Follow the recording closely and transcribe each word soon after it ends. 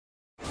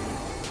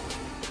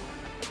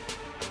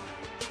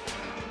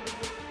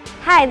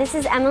Hi, this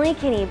is Emily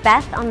Kinney,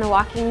 Beth on The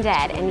Walking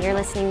Dead, and you're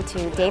listening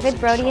to David,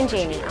 Brody, and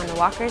Jamie on the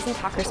Walkers and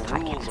Talkers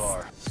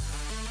podcast.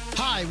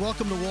 Hi,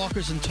 welcome to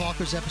Walkers and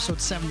Talkers, episode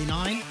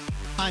 79.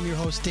 I'm your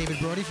host, David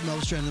Brody from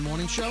Illustrated in the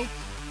Morning Show.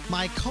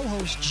 My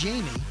co-host,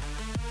 Jamie,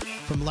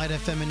 from Light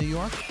FM in New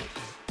York,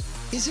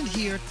 isn't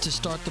here to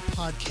start the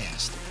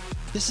podcast.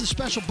 This is a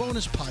special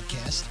bonus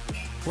podcast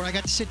where I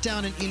got to sit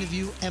down and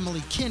interview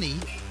Emily Kinney.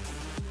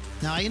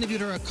 Now, I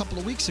interviewed her a couple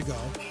of weeks ago,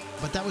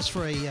 but that was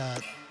for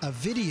a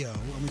video,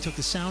 and we took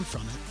the sound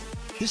from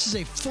it. This is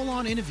a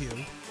full-on interview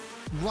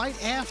right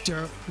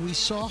after we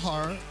saw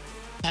her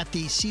at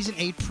the Season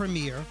 8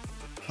 premiere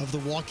of The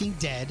Walking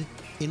Dead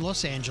in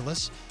Los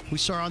Angeles. We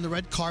saw her on the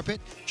red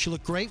carpet. She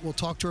looked great. We'll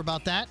talk to her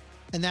about that.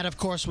 And that, of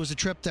course, was a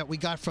trip that we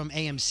got from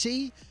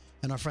AMC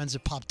and our friends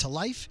at Pop to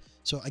Life.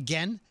 So,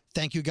 again,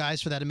 thank you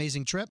guys for that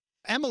amazing trip.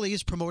 Emily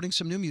is promoting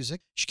some new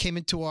music. She came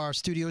into our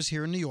studios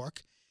here in New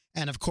York.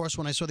 And, of course,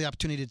 when I saw the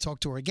opportunity to talk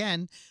to her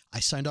again, I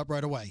signed up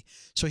right away.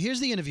 So here's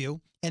the interview.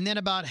 And then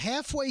about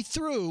halfway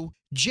through,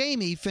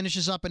 Jamie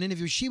finishes up an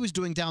interview she was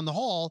doing down the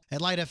hall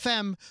at Light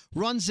FM,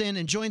 runs in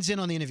and joins in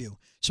on the interview.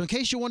 So in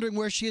case you're wondering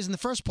where she is in the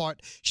first part,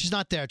 she's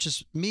not there. It's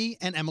just me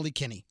and Emily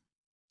Kinney.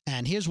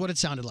 And here's what it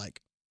sounded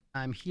like.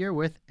 I'm here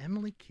with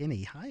Emily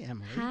Kinney. Hi,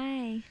 Emily.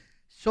 Hi.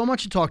 So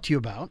much to talk to you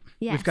about.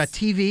 Yes. We've got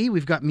TV,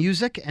 we've got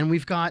music, and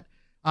we've got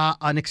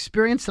an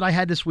experience that I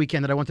had this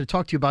weekend that I wanted to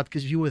talk to you about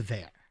because you were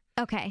there.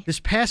 Okay. This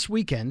past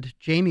weekend,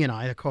 Jamie and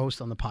I, the co-host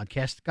on the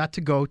podcast, got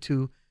to go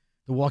to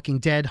The Walking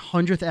Dead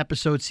 100th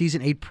episode, Season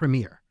 8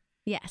 premiere.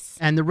 Yes.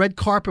 And the red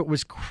carpet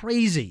was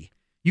crazy.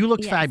 You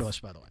looked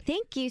fabulous, by the way.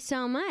 Thank you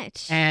so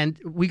much. And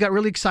we got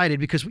really excited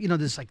because, you know,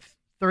 there's like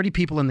 30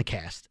 people in the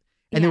cast.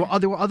 And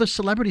there were other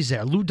celebrities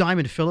there. Lou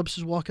Diamond Phillips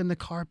was walking the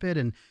carpet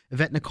and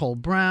Yvette Nicole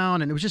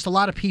Brown. And it was just a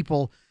lot of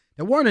people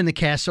that weren't in the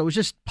cast. So it was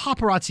just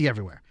paparazzi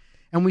everywhere.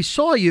 And we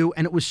saw you,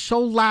 and it was so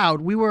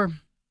loud. We were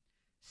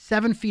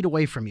 7 feet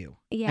away from you.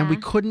 Yeah. And we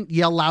couldn't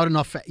yell loud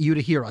enough for you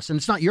to hear us. And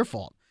it's not your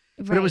fault.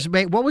 Right. But it was.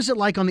 What was it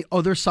like on the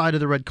other side of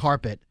the red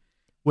carpet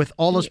with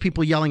all those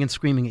people yelling and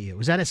screaming at you?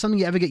 Is that something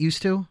you ever get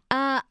used to?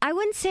 I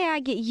wouldn't say I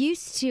get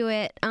used to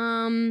it.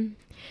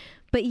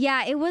 But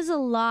yeah, it was a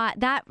lot.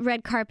 That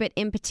red carpet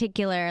in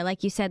particular,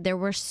 like you said, there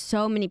were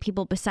so many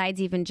people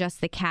besides even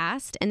just the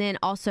cast. And then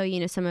also, you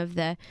know, some of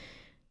the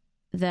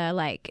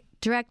like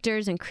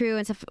directors and crew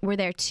and stuff were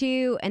there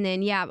too. And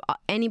then, yeah,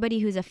 anybody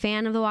who's a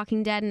fan of The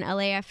Walking Dead in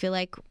LA, I feel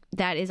like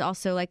that is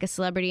also like a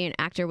celebrity and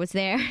actor was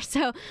there.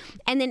 So,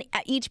 and then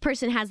each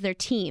person has their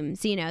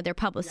teams, you know, their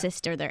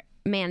publicist or their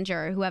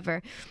manager or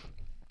whoever.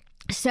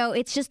 So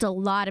it's just a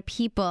lot of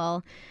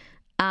people.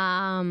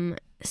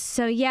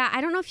 So yeah,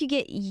 I don't know if you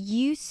get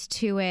used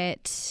to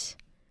it,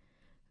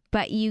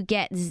 but you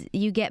get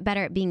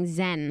better at being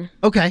zen.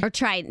 Okay. Or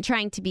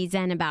trying to be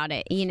zen about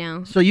it, you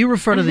know. So you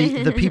refer to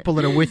the people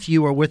that are with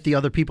you or with the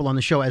other people on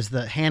the show as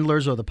the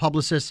handlers or the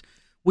publicists.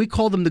 We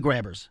call them the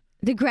grabbers.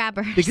 The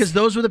grabbers. Because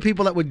those were the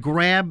people that would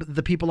grab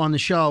the people on the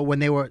show when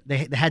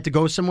they had to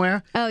go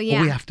somewhere. Oh, yeah.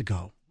 Well, we have to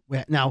go.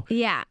 Now,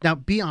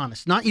 be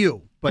honest. Not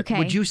you, but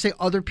would you say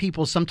other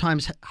people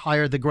sometimes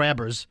hire the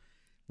grabbers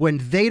when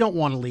they don't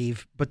want to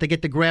leave, but they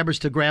get the grabbers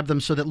to grab them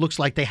so that it looks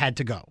like they had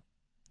to go?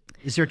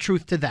 Is there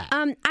truth to that?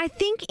 I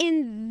think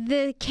in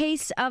the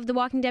case of the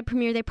Walking Dead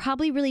premiere, they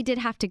probably really did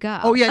have to go.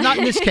 Oh, yeah, not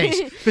in this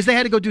case. Because they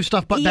had to go do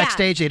stuff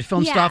backstage. They had to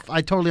film stuff.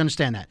 I totally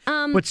understand that.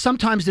 But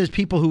sometimes there's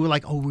people who are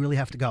like, oh, we really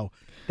have to go.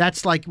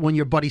 That's like when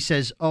your buddy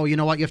says, oh, you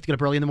know what? You have to get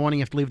up early in the morning.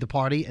 You have to leave the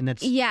party. And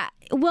that's... Yeah.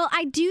 Well,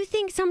 I do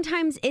think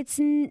sometimes it's,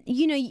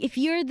 you know, if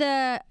you're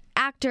the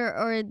actor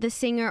or the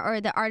singer or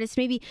the artist,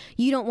 maybe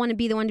you don't want to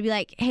be the one to be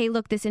like, hey,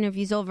 look, this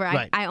interview's over.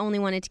 Right. I only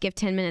wanted to give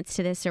 10 minutes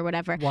to this or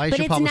whatever. Why is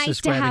your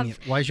publicist grabbing you?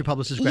 Why is your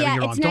publicist grabbing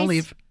your arm? Don't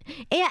leave.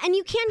 Yeah, and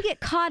you can get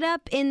caught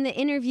up in the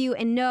interview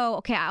and know,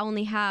 okay, I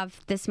only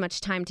have this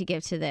much time to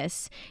give to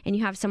this. And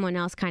you have someone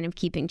else kind of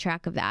keeping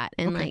track of that.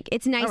 And like,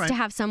 it's nice to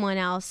have someone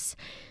else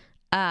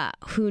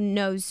who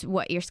knows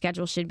what your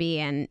schedule should be,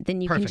 and then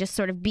you can just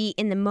sort of be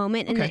in the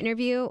moment in the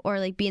interview, or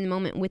like be in the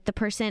moment with the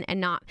person and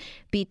not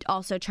be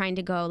also trying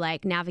to go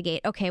like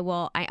navigate, okay,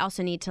 well, I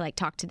also need to like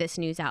talk to this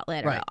news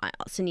outlet, or I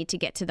also need to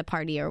get to the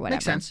party or whatever.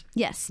 Makes sense.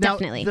 Yes, now,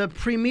 definitely. The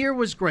premiere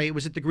was great. It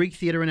was at the Greek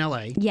Theater in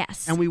LA.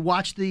 Yes. And we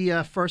watched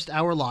the first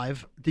hour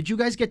live. Did you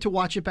guys get to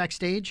watch it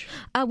backstage?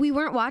 We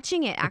weren't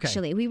watching it,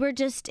 actually. We were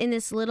just in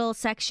this little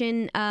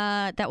section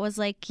that was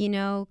like, you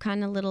know,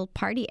 kind of little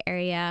party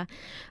area.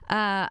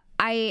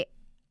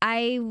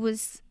 I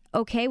was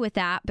okay with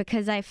that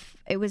because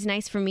it was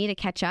nice for me to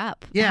catch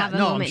up. Yeah, have a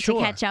moment to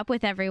catch up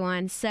with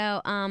everyone.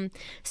 So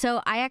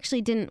so I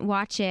actually didn't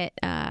watch it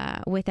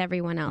with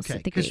everyone else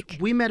at the Greek. Because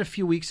we met a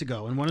few weeks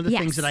ago, and one of the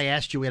things that I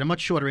asked you, we had a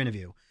much shorter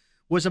interview,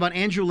 was about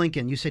Andrew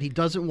Lincoln. You said he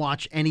doesn't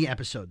watch any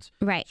episodes.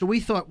 Right. So we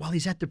thought, well,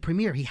 he's at the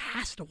premiere. He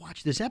has to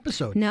watch this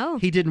episode. No.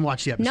 He didn't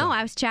watch the episode. No,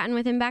 I was chatting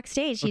with him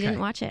backstage. He didn't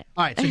watch it.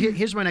 All right, so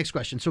here's my next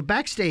question. So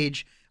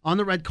backstage on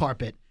the red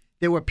carpet,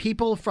 there were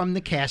people from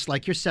the cast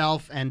like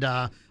yourself and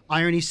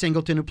Irony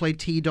Singleton, who played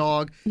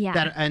T-Dog,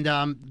 and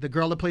the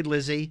girl that played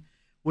Lizzie.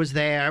 was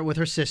there with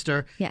her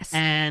sister. Yes.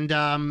 And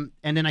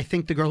then I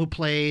think the girl who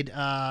played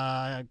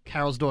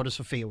Carol's daughter,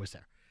 Sophia, was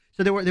there.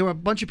 So there were a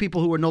bunch of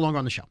people who were no longer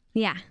on the show.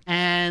 Yeah.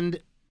 And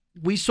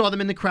we saw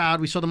them in the crowd.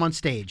 We saw them on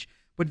stage.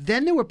 But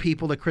then there were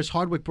people that Chris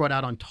Hardwick brought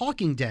out on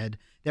Talking Dead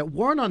that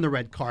weren't on the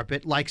red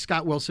carpet, like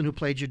Scott Wilson, who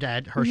played your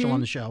dad, Herschel, on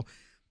the show,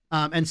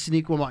 and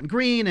Sonequa Martin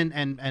Green,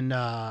 and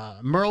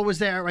Merle was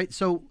there, right?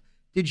 So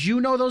did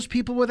you know those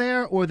people were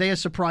there, or were they a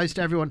surprise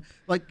to everyone?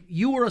 Like,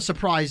 you were a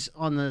surprise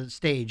on the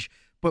stage,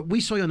 but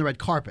we saw you on the red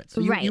carpet.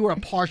 So you were a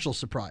partial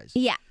surprise.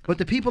 Yeah. But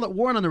the people that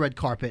weren't on the red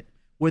carpet,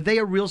 were they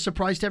a real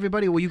surprise to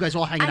everybody, or were you guys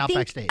all hanging out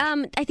backstage?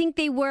 I think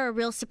they were a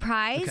real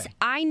surprise. Okay.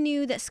 I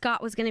knew that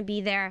Scott was going to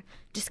be there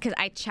just because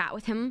I chat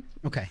with him.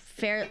 Okay.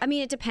 I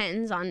mean, it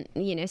depends on,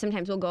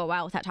 sometimes we'll go a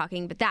while without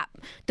talking, but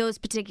those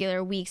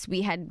particular weeks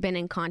we had been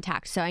in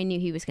contact, so I knew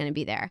he was going to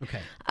be there.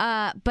 Okay.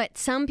 But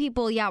some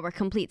people, were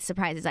complete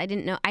surprises. I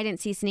didn't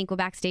see Sonequa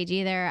backstage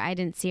either. I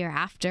didn't see her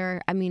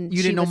after. I mean,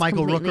 you didn't know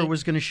Michael Rooker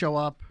was going to show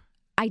up?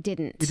 I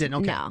didn't. You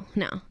didn't? Okay.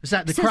 No. Is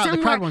that the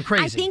crowd went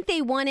crazy? I think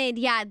they wanted,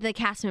 the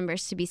cast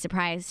members to be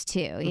surprised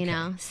too, you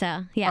know?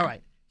 So, yeah. All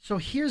right. So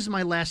here's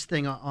my last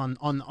thing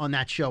on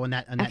that show and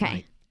that okay.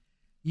 night.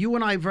 You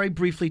and I very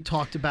briefly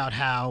talked about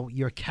how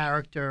your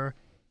character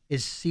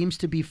seems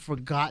to be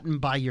forgotten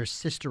by your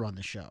sister on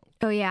the show.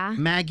 Oh, yeah?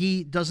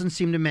 Maggie doesn't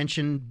seem to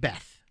mention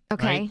Beth.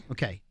 Okay. Right?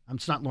 Okay.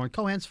 It's not Lauren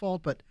Cohan's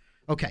fault, but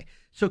okay.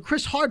 So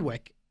Chris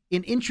Hardwick,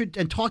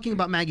 and talking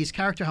about Maggie's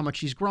character, how much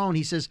she's grown,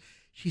 he says,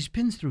 she's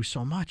been through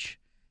so much.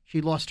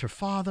 She lost her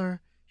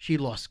father. She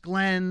lost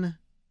Glenn.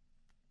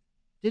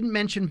 Didn't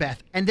mention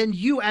Beth. And then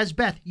you, as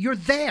Beth, you're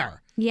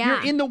there. Yeah.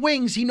 You're in the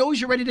wings. He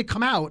knows you're ready to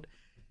come out.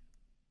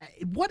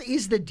 What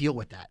is the deal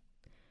with that?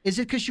 Is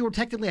it because you were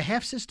technically a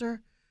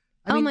half-sister?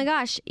 Oh my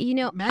gosh.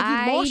 Maggie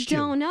I lost you.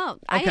 don't know.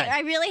 Okay.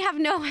 I really have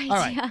no idea. All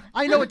right.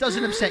 I know it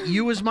doesn't upset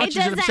you as much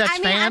as it upsets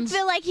fans. I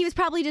feel like he was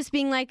probably just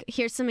being like,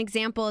 here's some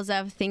examples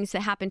of things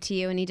that happened to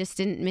you, and he just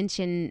didn't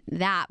mention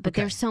that. But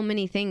there's so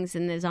many things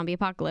in the zombie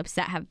apocalypse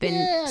that have been,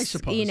 I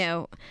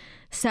suppose.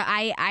 So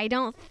I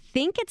don't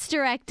think it's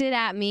directed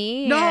at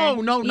me. No,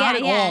 not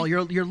at all.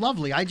 You're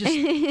lovely. I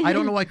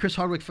don't know why Chris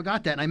Hardwick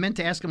forgot that. And I meant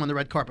to ask him on the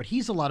red carpet.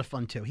 He's a lot of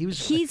fun too.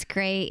 He's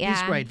great. Yeah,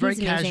 he's great. Very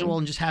amazing. casual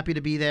and just happy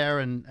to be there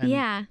and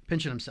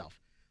pinching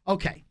himself.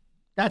 Okay.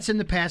 That's in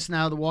the past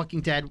now. The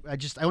Walking Dead. I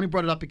only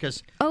brought it up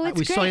because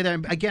we saw you there.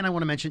 Again, I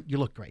want to mention you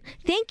look great.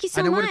 Thank you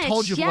so much. I would have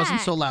told you if it wasn't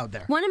so loud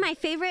there. One of my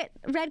favorite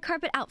red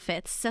carpet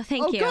outfits. So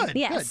thank you. Good.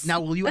 Yes. Good. Now,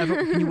 will you ever?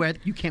 Can you wear?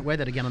 You can't wear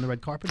that again on the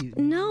red carpet.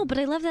 No, but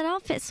I love that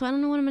outfit, so I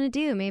don't know what I'm going to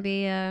do.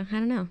 Maybe I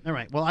don't know. All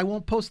right. Well, I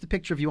won't post the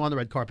picture of you on the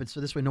red carpet, so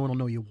this way no one will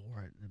know you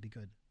wore it. It'll be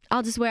good.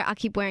 I'll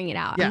keep wearing it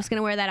out. Yeah. I'm just going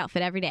to wear that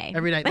outfit every day.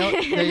 Every day. No,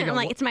 there you go. I'm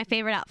like, it's my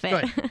favorite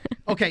outfit. Good.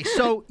 Okay,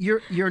 so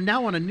you're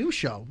now on a new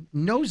show,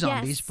 No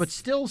Zombies, Yes. but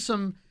still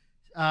some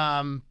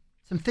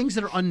things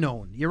that are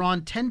unknown. You're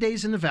on 10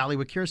 Days in the Valley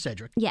with Kira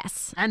Cedric.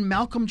 Yes. And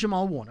Malcolm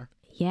Jamal Warner.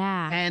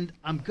 Yeah. And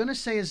I'm going to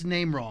say his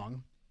name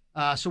wrong,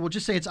 so we'll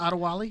just say it's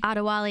Adewale.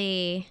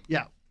 Adewale.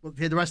 Yeah. Well,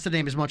 the rest of the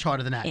name is much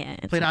harder than that. Yeah,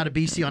 Played out of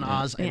BC on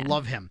Oz. I Yeah.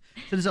 love him.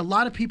 So there's a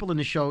lot of people in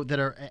the show that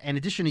are, in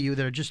addition to you,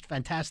 that are just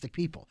fantastic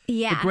people.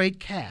 Yeah. A great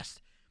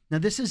cast. Now,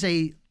 this is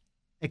a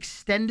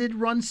extended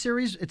run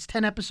series. It's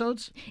 10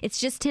 episodes. It's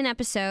just 10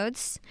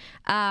 episodes.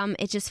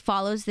 It just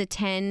follows the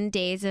 10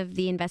 days of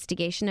the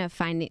investigation of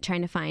trying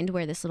to find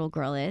where this little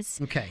girl is.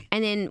 Okay.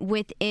 And then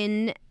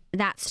within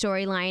that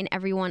storyline,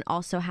 everyone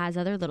also has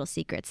other little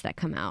secrets that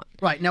come out.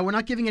 Right. Now, we're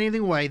not giving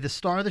anything away. The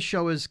star of the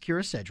show is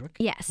Kira Cedric.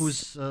 Yes.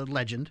 Who's a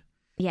legend.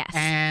 Yes.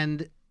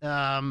 And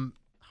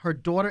her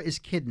daughter is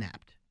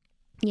kidnapped.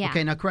 Yeah.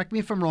 Okay, now correct me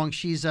if I'm wrong.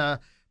 She's a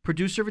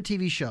producer of a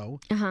TV show.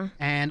 Uh-huh.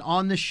 And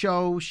on the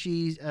show,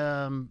 she's...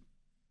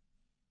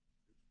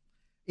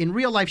 in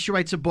real life, she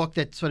writes a book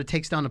that sort of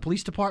takes down a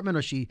police department,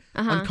 or she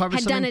uncovers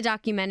Had something. done a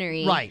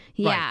documentary. Right.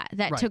 Yeah, right,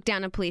 that right. took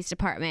down a police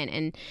department,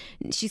 and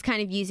she's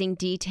kind of using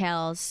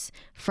details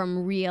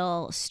from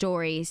real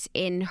stories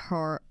in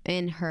her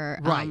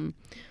Right.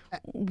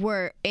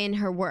 work in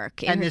her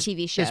there's,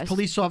 TV shows. There's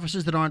police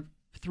officers that aren't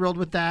thrilled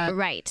with that.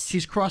 Right.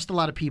 She's crossed a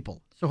lot of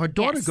people. So her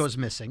daughter Yes. goes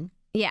missing.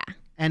 Yeah.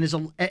 And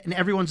and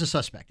everyone's a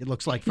suspect, it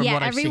looks like, from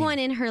what I've seen. Everyone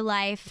in her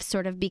life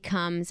sort of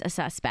becomes a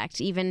suspect,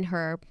 even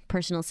her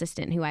personal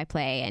assistant who I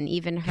play, and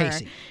even her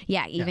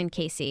Casey.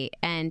 Casey,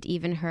 and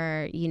even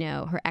her,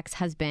 her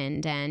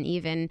ex-husband, and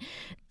even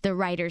the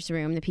writer's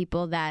room, the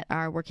people that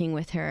are working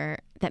with her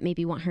that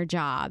maybe want her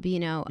job,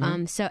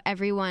 so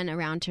everyone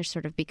around her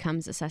sort of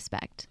becomes a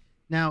suspect.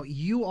 Now,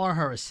 you are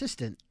her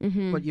assistant,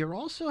 but you're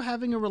also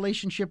having a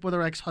relationship with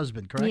her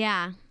ex-husband, correct?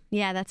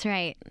 Yeah, that's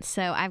right.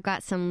 So I've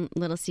got some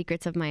little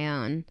secrets of my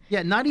own.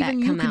 Yeah, not even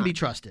you can out. be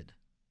trusted.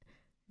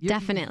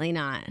 Definitely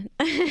not.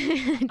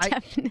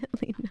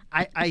 Definitely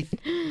not.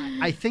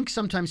 I think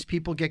sometimes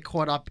people get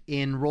caught up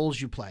in roles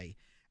you play.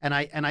 And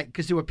I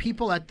because there were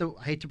people I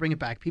hate to bring it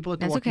back, people at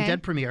the That's Walking okay.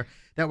 Dead premiere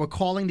that were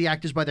calling the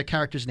actors by their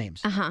characters'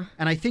 names. Uh-huh.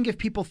 And I think if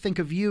people think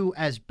of you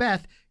as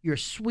Beth, you're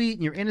sweet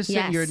and you're innocent,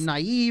 Yes. and you're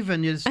naive,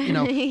 and you're,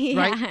 Yeah.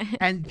 right?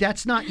 And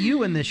that's not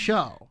you in this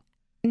show.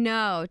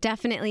 No,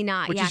 definitely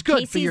not. Which yeah, is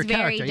good Casey's for your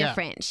very character, yeah.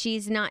 different.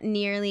 She's not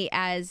nearly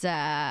as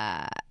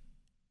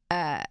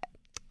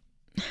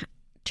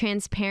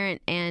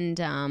transparent and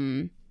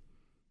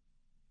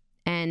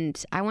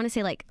I want to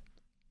say like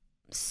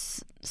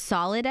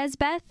solid as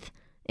Beth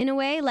in a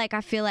way. Like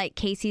I feel like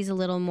Casey's a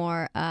little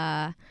more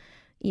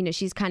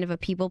she's kind of a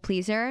people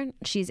pleaser.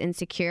 She's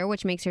insecure,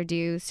 which makes her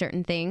do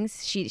certain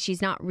things.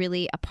 She's not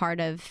really a part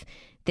of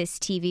this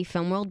TV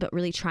film world, but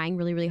really trying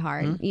really, really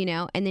hard,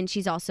 and then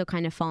she's also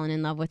kind of fallen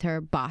in love with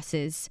her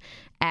boss's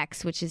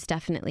ex, which is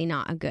definitely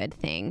not a good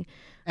thing.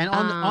 And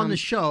on the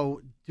show,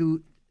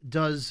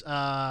 is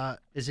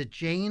it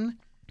Jane,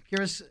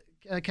 Kira's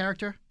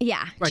character?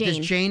 Yeah, right. Jane.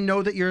 Does Jane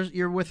know that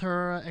you're with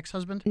her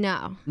ex-husband?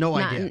 No,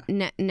 idea.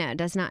 No,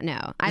 does not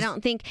know. I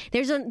don't think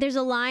there's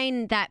a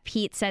line that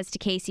Pete says to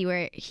Casey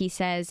where he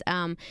says,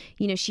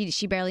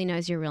 she barely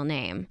knows your real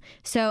name.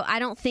 So I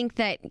don't think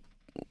that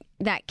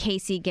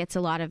Casey gets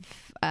a lot of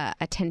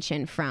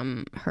attention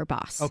from her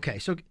boss. Okay,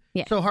 so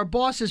her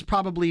boss is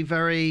probably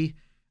very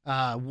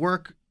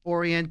work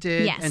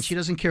oriented, yes. and she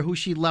doesn't care who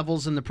she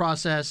levels in the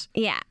process.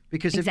 Yeah,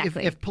 because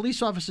exactly. if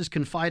police officers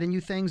confide in you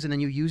things and then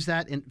you use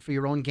that for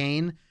your own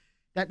gain,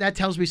 that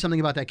tells me something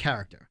about that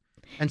character.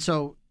 And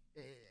so,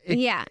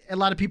 a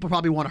lot of people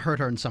probably want to hurt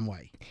her in some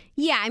way.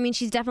 Yeah, I mean,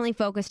 she's definitely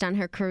focused on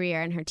her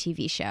career and her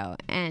TV show,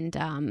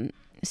 and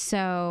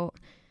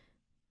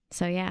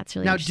So yeah, it's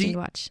really interesting to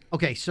watch.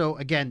 Okay, so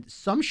again,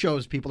 some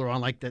shows people are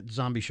on, like that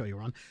zombie show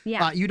you're on.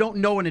 Yeah. You don't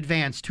know in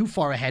advance, too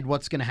far ahead,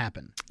 what's going to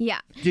happen. Yeah.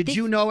 Did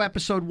you know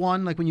episode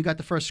 1, like when you got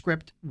the first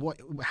script,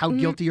 how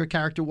guilty your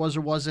character was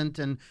or wasn't,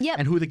 and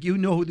who the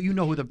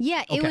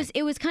Yeah, okay.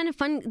 it was kind of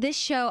fun. This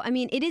show, I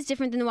mean, it is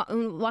different than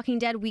Walking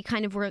Dead. We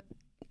kind of were.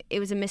 It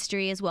was a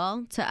mystery as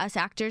well to us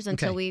actors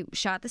until we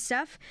shot the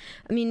stuff.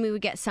 I mean, we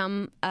would get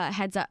some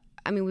heads up.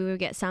 I mean, we would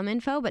get some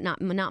info, but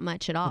not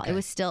much at all. Okay. It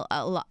was still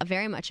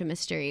very much a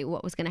mystery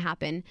what was going to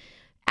happen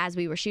as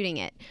we were shooting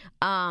it.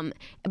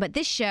 But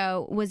this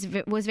show was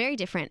very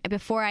different.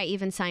 Before I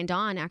even signed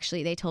on,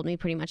 actually, they told me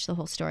pretty much the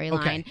whole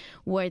storyline,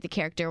 where the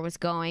character was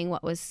going,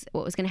 what was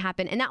going to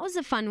happen, and that was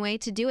a fun way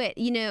to do it.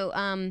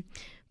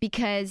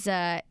 Because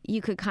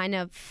you could kind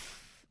of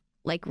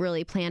like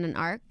really plan an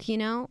arc,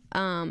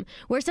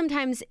 where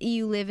sometimes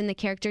you live in the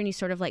character and you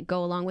sort of like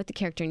go along with the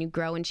character and you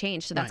grow and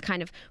change. So that's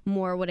kind of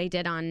more what I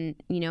did on,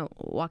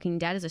 Walking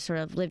Dead, is I sort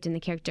of lived in the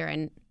character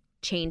and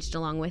changed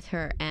along with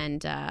her.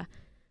 And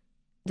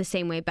the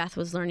same way Beth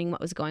was learning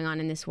what was going on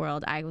in this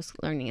world, I was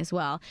learning as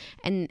well.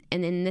 And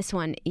in this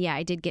one,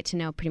 I did get to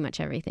know pretty much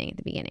everything at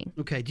the beginning.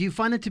 Okay. Do you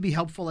find it to be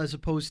helpful as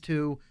opposed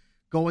to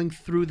going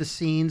through the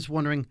scenes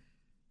wondering,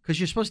 because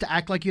you're supposed to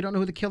act like you don't know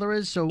who the killer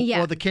is,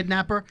 or the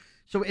kidnapper?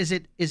 So is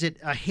it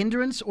a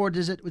hindrance, or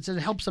does it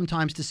help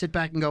sometimes to sit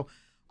back and go,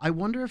 I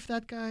wonder if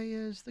that guy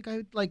is the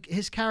guy, like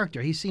his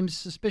character, he seems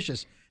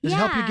suspicious. Does it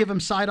help you give him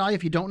side eye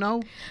if you don't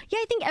know? Yeah,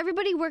 I think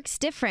everybody works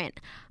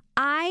different.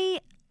 I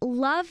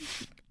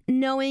love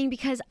knowing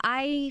because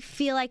I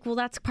feel like, well,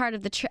 that's part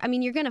of the I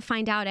mean, you're going to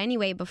find out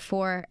anyway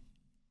before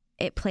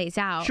it plays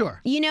out. Sure.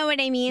 You know what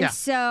I mean? Yeah.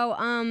 So,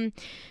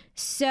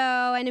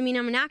 and I mean,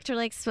 I'm an actor,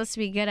 like supposed to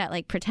be good at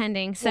like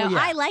pretending. So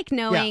I like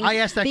knowing. Yeah, I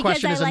asked that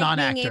question as a non-actor.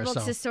 Because I like being able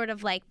to sort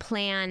of like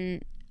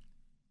plan.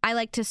 I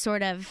like to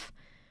sort of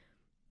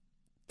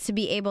to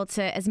be able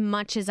to, as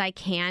much as I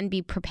can,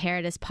 be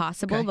prepared as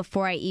possible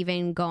before I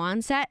even go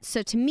on set.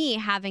 So to me,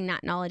 having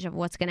that knowledge of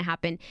what's going to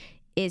happen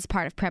is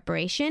part of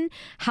preparation.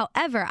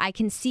 However, I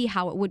can see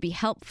how it would be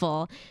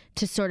helpful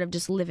to sort of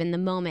just live in the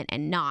moment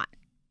and not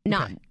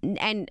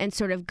and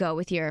sort of go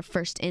with your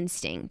first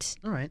instinct.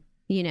 All right.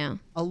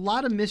 A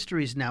lot of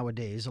mysteries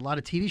nowadays, a lot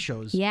of TV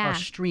shows are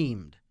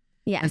streamed.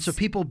 Yes. And so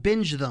people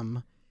binge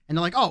them and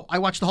they're like, oh, I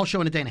watched the whole show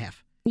in a day and a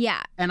half.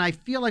 Yeah. And I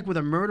feel like with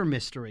a murder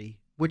mystery,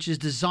 which is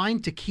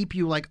designed to keep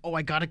you like, oh,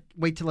 I got to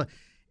wait till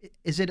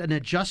is it an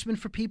adjustment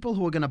for people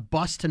who are going to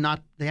bust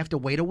they have to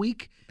wait a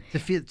week to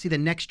see the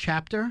next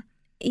chapter?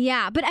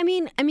 Yeah, but I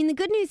mean, the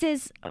good news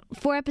is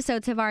 4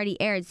 episodes have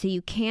already aired, so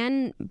you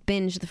can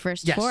binge the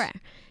first 4.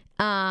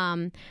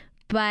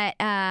 But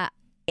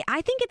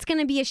I think it's going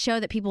to be a show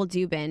that people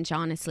do binge,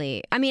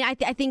 honestly. I mean,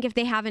 I think if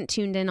they haven't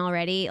tuned in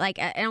already, like,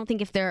 I don't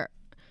think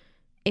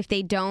if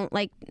they don't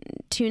like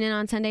tune in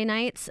on Sunday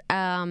nights,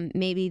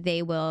 maybe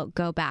they will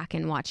go back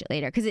and watch it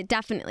later, because it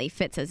definitely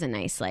fits as a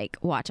nice like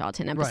watch all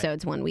 10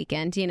 episodes one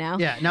weekend,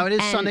 Yeah. Now it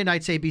is Sunday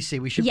nights ABC.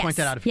 We should point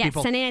that out for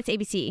people. Yes, Sunday nights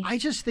ABC. I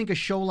just think a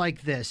show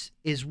like this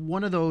is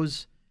one of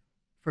those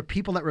for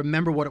people that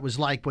remember what it was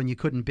like when you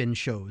couldn't binge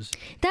shows.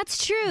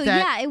 That's true.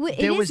 It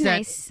there was is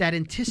nice. That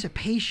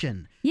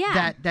anticipation.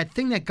 Yeah. That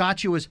thing that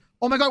got you was,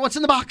 oh my God, what's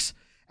in the box?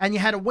 And you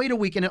had to wait a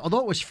week. And although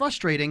it was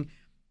frustrating,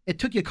 it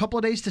took you a couple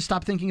of days to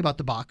stop thinking about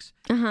the box.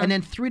 And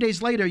then 3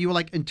 days later, you were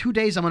like, in 2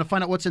 days, I'm going to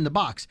find out what's in the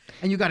box.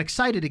 And you got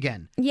excited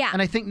again. Yeah.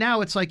 And I think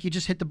now it's like you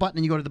just hit the button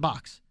and you go to the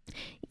box.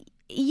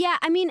 Yeah,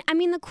 I mean,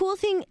 the cool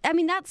thing,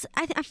 that's,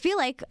 I feel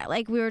like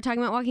we were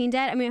talking about Walking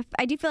Dead. I mean,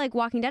 I do feel like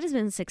Walking Dead has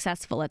been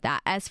successful at that,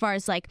 as far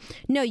as like,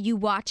 no, you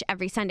watch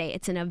every Sunday.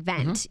 It's an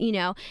event,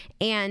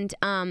 and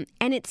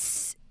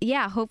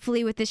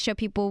hopefully with this show,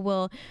 people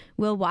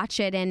will watch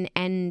it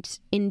and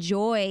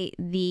enjoy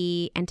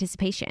the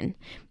anticipation,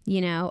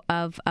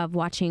 of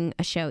watching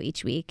a show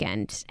each week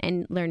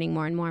and learning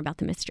more and more about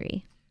the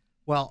mystery.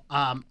 Well,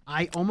 I'm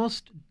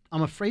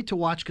afraid to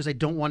watch because I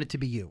don't want it to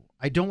be you.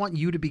 I don't want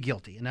you to be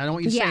guilty, and I don't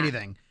want you to say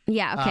anything.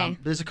 Yeah, okay.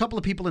 There's a couple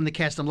of people in the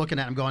cast I'm looking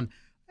at. I'm going,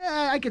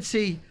 I could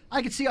see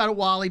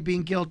Adewale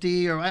being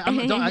guilty, or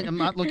I'm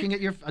not looking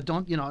at your.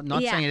 Not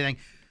saying anything.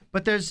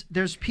 But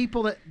there's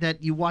people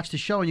that you watch the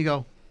show and you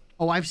go,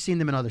 oh, I've seen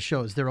them in other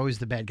shows. They're always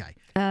the bad guy.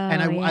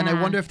 And I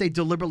wonder if they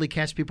deliberately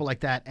cast people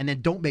like that and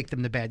then don't make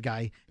them the bad guy.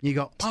 And you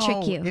go, to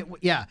trick you.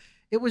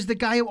 It was the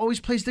guy who always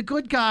plays the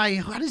good guy.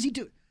 How does he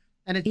do?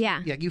 And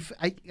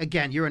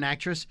again, you're an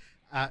actress.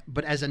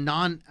 But as a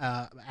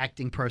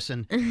non-acting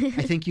person,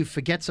 I think you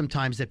forget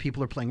sometimes that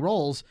people are playing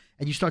roles,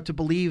 and you start to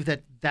believe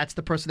that that's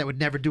the person that would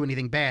never do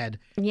anything bad.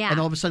 Yeah. And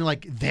all of a sudden,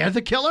 like, they're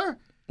the killer?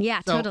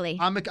 Yeah, So totally.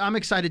 I'm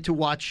excited to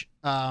watch,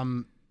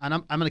 and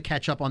I'm going to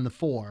catch up on the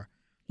 4.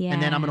 Yeah.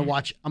 And then I'm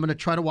going to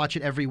try to watch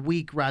it every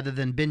week rather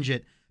than binge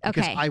it,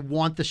 because Okay. I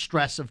want the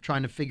stress of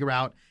trying to figure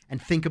out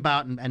and think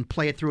about and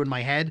play it through in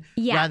my head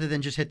rather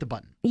than just hit the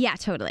button. Yeah,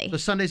 totally. So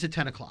Sundays at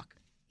 10 o'clock.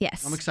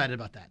 Yes. I'm excited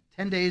about that.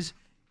 10 days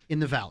in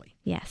the Valley.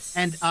 Yes.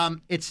 And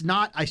it's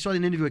not, I saw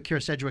an interview with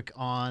Kira Sedgwick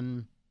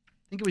on,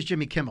 I think it was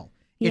Jimmy Kimmel.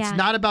 It's Yeah.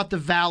 not about the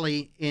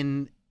Valley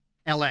in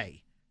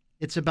L.A.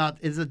 It's about,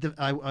 though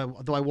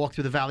I walk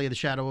through the Valley of the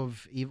Shadow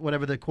of Evil,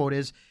 whatever the quote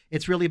is,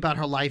 it's really about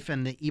her life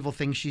and the evil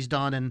things she's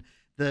done, and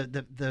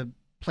the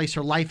place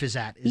her life is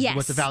at is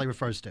what the Valley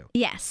refers to.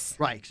 Yes.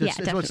 Right. So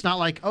it's not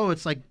like,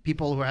 it's like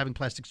people who are having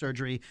plastic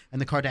surgery and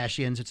the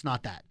Kardashians. It's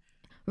not that.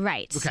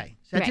 Right. Okay.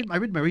 So I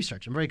read my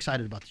research. I'm very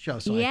excited about the show.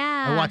 So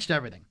Yeah. I watched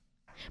everything.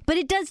 But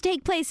it does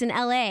take place in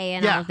L.A.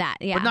 and all of that.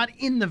 Yeah. But not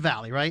in the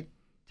Valley, right?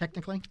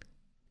 Technically?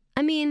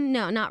 I mean,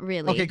 no, not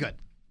really. Okay, good.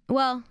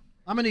 Well,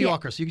 I'm a New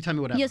Yorker, so you can tell me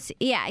whatever. you'll see,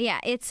 yeah.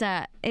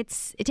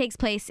 It takes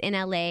place in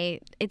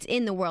L.A. It's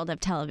in the world of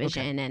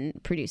television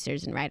and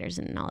producers and writers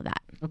and all of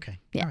that. Okay.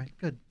 Yeah. All right,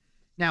 good.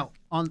 Now,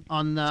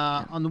 on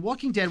The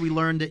Walking Dead, we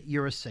learned that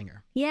you're a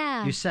singer.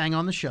 Yeah. You sang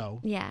on the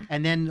show. Yeah.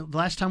 And then the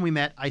last time we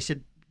met, I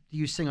said, do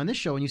you sing on this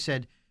show? And you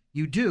said,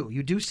 you do.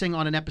 You do sing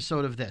on an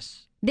episode of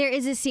this. There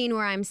is a scene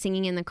where I'm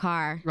singing in the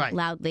car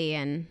loudly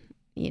and,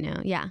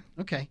 yeah.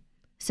 Okay.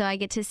 So I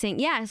get to sing.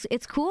 Yeah,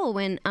 it's cool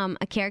when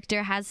a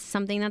character has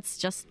something that's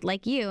just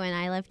like you, and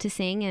I love to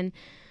sing and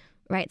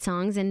write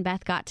songs, and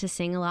Beth got to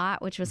sing a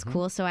lot, which was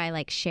cool, so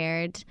I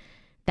shared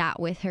that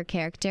with her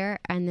character.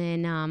 And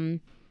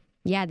then,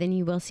 then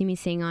you will see me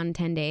sing on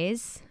 10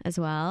 Days as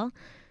well.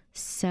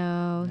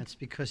 So that's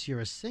because you're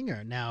a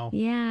singer. Now,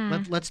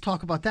 let's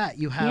talk about that.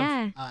 You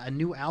have a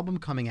new album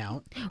coming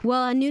out.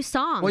 Well, a new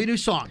song. Well, a new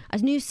song. A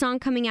new song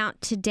coming out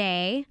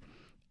today,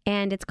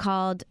 and it's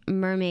called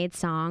Mermaid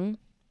Song.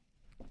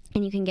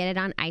 And you can get it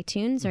on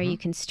iTunes, or you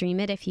can stream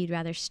it if you'd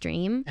rather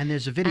stream. And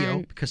there's a video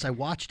because I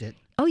watched it.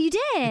 Oh, you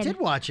did? I did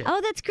watch it. Oh,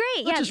 that's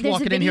great. Not just there's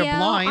walking a video in here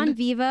blind. on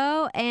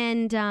Vivo,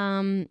 and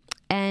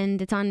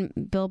it's on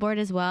Billboard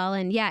as well.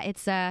 And yeah, it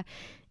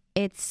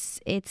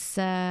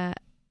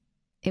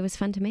was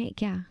fun to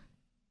make. Yeah.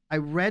 I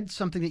read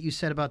something that you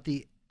said about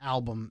the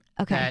album.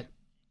 Okay.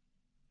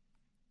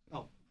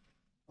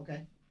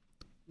 Okay.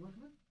 You want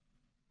to come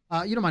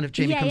in? You don't mind if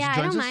Jamie comes and joins us?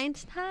 Yeah, I don't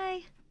mind.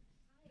 Hi.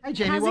 Hi,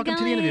 Jamie. How's Welcome it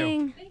to the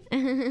going?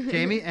 interview.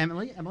 Jamie,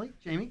 Emily,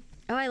 Jamie.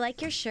 Oh, I like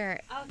your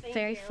shirt. Oh,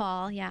 Very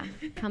fall. Yeah.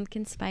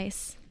 Pumpkin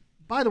spice.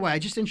 By the way, I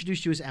just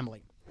introduced you as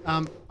Emily.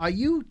 Are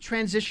you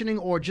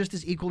transitioning or just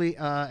as equally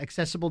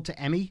accessible to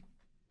Emmy?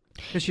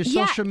 Because your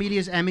social media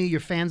is Emmy, your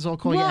fans all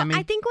call you Emmy.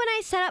 I think when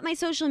I set up my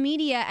social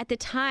media at the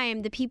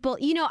time, the people,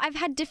 I've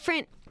had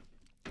different,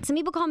 some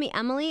people call me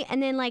Emily,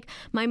 and then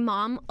my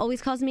mom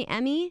always calls me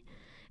Emmy.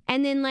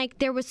 And then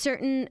there was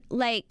certain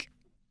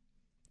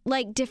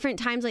different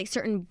times,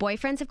 certain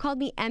boyfriends have called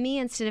me Emmy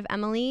instead of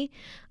Emily.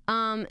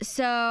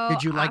 So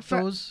did you like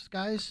those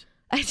guys?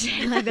 I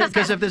didn't like those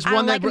because guys. if there's I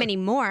one don't like them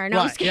anymore. No,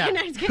 I'm just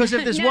kidding. Because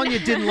if there's one you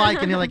didn't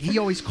like, and you're like, he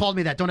always called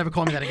me that. Don't ever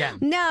call me that again.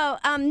 No,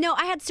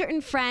 I had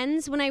certain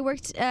friends when I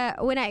worked,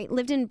 when I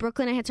lived in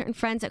Brooklyn. I had certain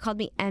friends that called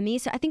me Emmy.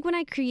 So I think when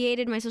I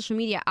created my social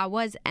media, I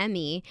was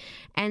Emmy,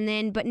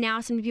 but now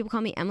some people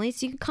call me Emily.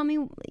 So you can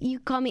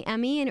call me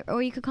Emmy,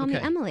 or you could call me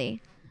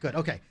Emily. Good.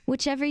 Okay.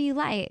 Whichever you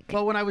like.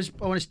 Well, when I was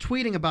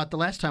tweeting about the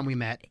last time we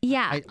met,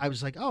 I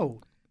was like,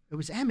 oh, it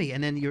was Emmy,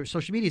 and then your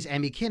social media is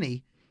Emmy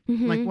Kinney.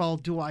 I'm like, well,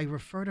 do I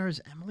refer to her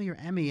as Emily or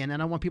Emmy? And then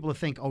I want people to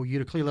think, oh,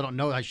 you clearly don't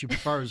know how she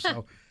prefers.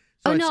 So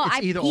it's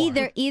either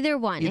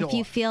one. Either if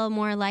you or. feel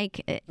more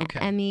like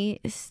Emmy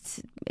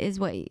is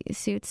what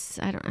suits,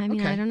 I don't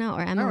know,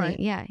 or Emily. All right.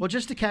 Yeah. Well,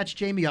 just to catch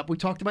Jamie up, we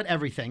talked about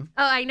everything.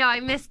 Oh, I know. I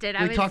missed it.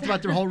 We talked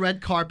about the whole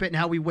red carpet and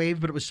how we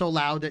waved, but it was so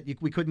loud that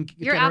we couldn't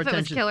Your get her outfit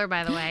attention. was killer,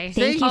 by the way.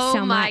 Thank you so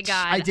Oh my much.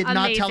 God. I did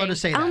not tell her to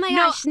say that. Oh my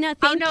gosh, no,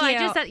 thank you. I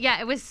just said,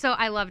 it was so,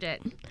 I loved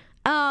it.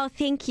 Oh,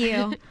 thank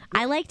you.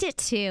 I liked it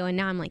too, and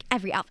now I'm like,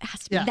 every outfit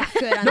has to be that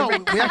good on No, the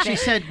red we actually carpet.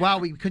 said, wow,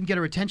 we couldn't get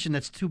her attention.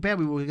 That's too bad.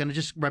 We were going to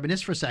just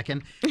reminisce for a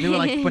second. And they were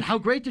like, but how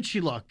great did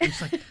she look? And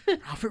it's like, her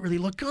outfit really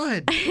looked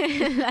good.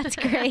 That's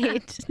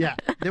great. Yeah,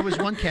 there was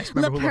one cast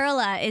La member who looked...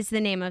 Perla is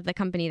the name of the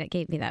company that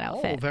gave me that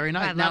outfit. Oh, very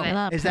nice. I love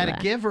Now, it. is that a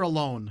Perla. give or a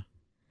loan?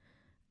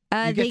 You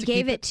get They to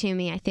gave keep it to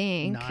me, I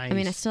think. I mean,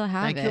 I Nice. still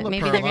have Thank you, it. La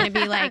Maybe they're Perla. going to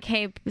be like,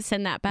 "Hey,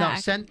 send that back."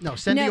 Send the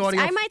audio.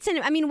 I might send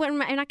it. I mean,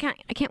 and I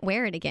can't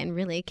wear it again,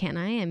 really, can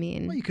I? I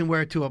mean, Well, you can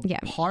wear it to a Yeah.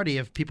 party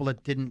of people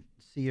that didn't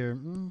see your... I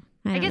don't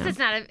guess know. it's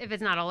not if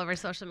it's not all over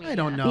social media. I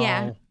don't know.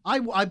 Yeah.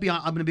 I'm going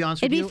to be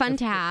honest It'd with be you. fun If-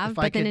 to have, if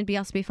I but then could- it'd be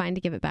also be fine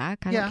to give it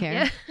back. I Yeah. don't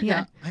care.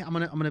 Yeah. I'm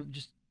gonna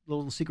just a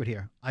little secret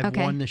here. I've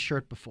Okay. worn this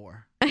shirt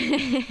before.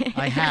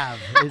 I have.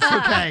 It's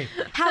okay.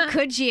 How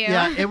could you?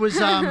 Yeah, it was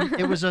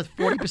a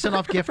 40%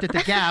 off gift at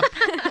the Gap,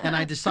 and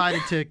I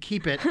decided to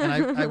keep it, and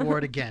I wore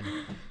it again.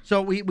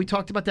 So we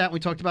talked about that. We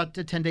talked about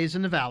 10 Days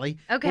in the Valley.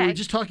 Okay. We were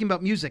just talking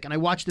about music, and I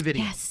watched the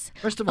video. Yes.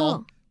 First of all,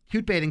 Oh.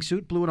 cute bathing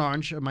suit, blue and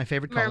orange are my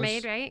favorite colors.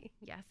 Mermaid, right?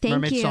 Yes. Thank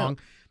Mermaid you. song.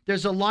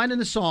 There's a line in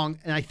the song,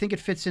 and I think it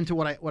fits into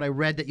what I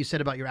read that you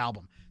said about your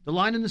album. The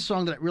line in the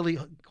song that really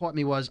caught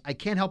me was, "I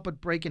can't help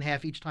but break in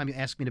half each time you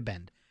ask me to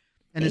bend."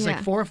 And there's like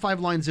Yeah. 4 or 5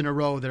 lines in a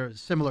row that are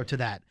similar to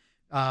that.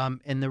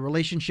 And the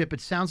relationship,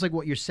 it sounds like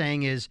what you're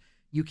saying is,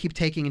 you keep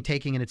taking and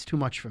taking, and it's too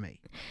much for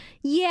me.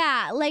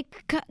 Yeah,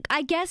 like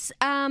I guess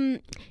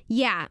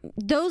yeah,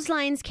 those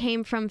lines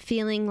came from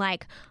feeling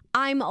like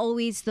I'm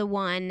always the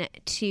one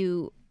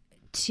to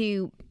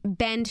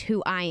bend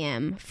who I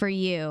am for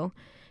you.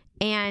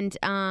 And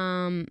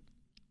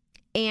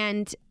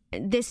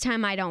this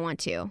time I don't want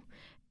to.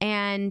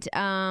 And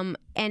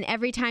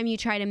every time you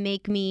try to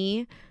make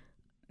me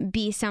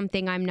be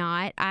something I'm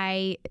not,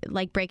 I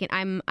like breaking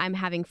I'm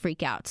having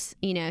freakouts,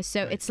 you know.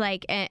 So Right. it's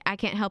like I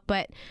can't help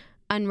but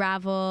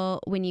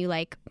unravel when you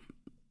like,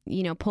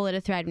 you know, pull at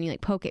a thread, when you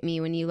like poke at me,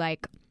 when you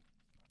like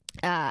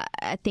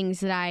things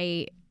that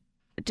I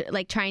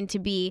like trying to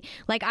be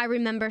like. I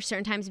remember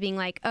certain times being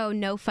like, oh,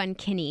 no fun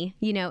Kinney,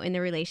 you know, in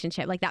the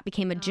relationship, like that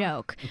became a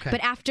joke. Okay.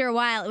 But after a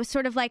while it was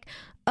sort of like,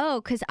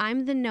 oh, because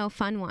I'm the no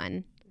fun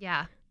one.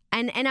 Yeah.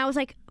 And I was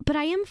like, but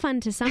I am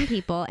fun to some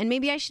people, and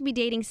maybe I should be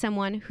dating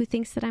someone who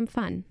thinks that I'm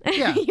fun.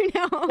 Yeah. You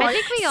know? I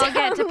think we all So,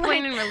 get to a like,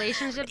 point in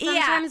relationships Yeah.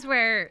 sometimes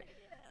where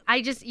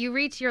you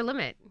reach your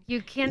limit.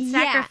 You can't Yeah.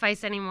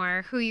 sacrifice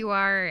anymore who you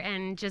are,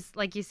 and just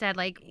like you said,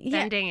 like Yeah.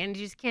 bending, and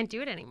you just can't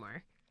do it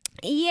anymore.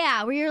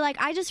 Yeah, where you're like,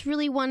 I just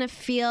really want to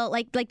feel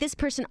like this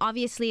person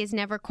obviously is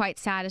never quite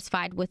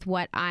satisfied with who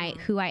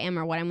I am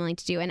or what I'm willing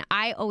to do, and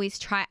I always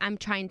I'm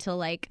trying to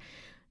like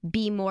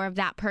be more of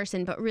that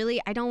person, but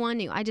really I don't want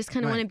to. I just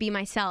kind of Right. want to be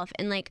myself,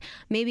 and like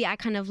maybe I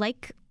kind of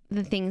like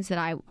the things that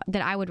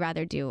I would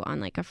rather do on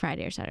like a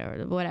Friday or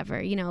Saturday or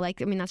whatever, you know,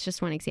 like I mean that's just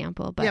one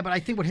example, but Yeah, but I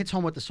think what hits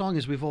home with the song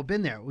is we've all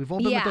been there. We've all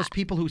been with Yeah. those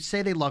people who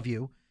say they love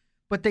you,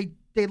 but they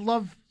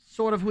love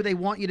sort of who they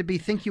want you to be,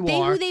 think you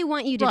are. who they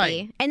want you to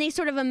Right. be, and they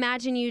sort of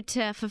imagine you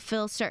to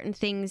fulfill certain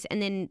things,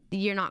 and then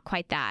you're not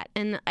quite that,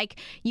 and like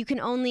you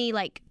can only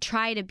like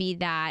try to be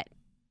that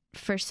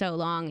for so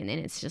long, and then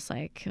it's just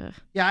like ugh.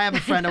 Yeah, I have a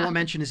friend, I won't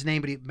mention his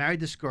name, but he married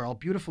this girl,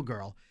 beautiful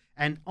girl.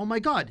 And oh my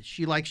God,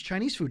 she likes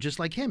Chinese food just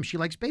like him. She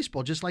likes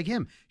baseball just like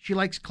him. She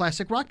likes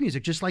classic rock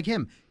music just like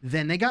him.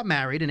 Then they got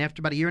married, and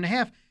after about a year and a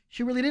half,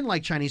 she really didn't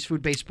like Chinese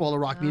food, baseball, or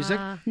rock music.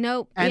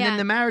 Nope. And yeah. then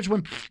the marriage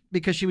went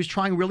because she was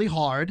trying really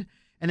hard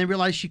and then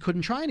realized she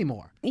couldn't try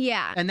anymore.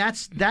 Yeah. And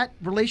that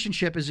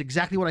relationship is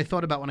exactly what I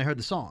thought about when I heard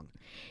the song.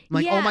 I'm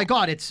like, Yeah. oh my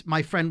God, it's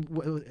my friend,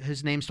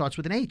 his name starts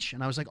with an H.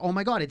 And I was like, oh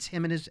my God, it's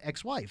him and his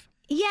ex-wife.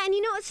 Yeah, and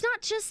you know, it's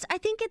not just, I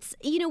think it's,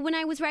 you know, when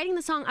I was writing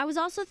the song, I was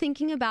also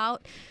thinking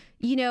about,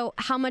 you know,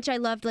 how much I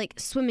loved like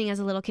swimming as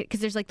a little kid, because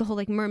there's like the whole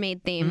like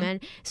mermaid theme and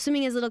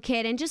swimming as a little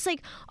kid, and just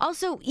like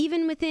also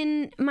even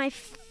within my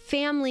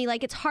family,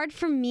 like it's hard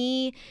for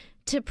me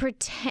to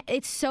pretend.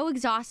 It's so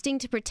exhausting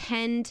to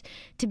pretend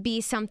to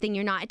be something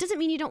you're not. It doesn't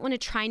mean you don't want to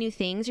try new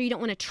things or you don't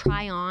want to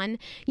try on.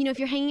 You know, if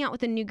you're hanging out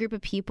with a new group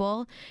of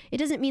people, it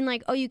doesn't mean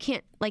like, oh, you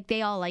can't, like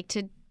they all like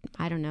to,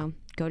 I don't know,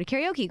 go to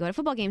karaoke, go to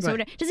football games, or Right.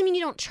 whatever. Doesn't mean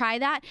you don't try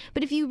that.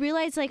 But if you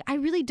realize like, I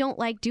really don't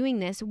like doing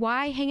this,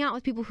 why hang out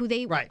with people who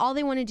Right. all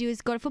they want to do is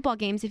go to football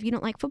games if you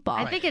don't like football?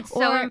 I think it's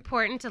so Or-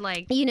 important to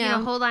like you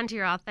know- hold on to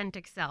your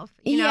authentic self.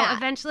 You know, Yeah,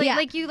 eventually, yeah.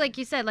 like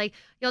you said, like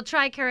you'll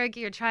try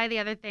karaoke or try the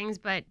other things,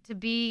 but to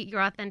be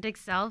your authentic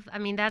self, I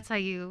mean, that's how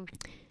you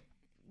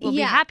will be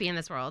Yeah. happy in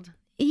this world.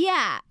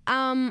 Yeah.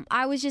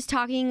 I was just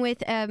talking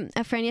with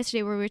a friend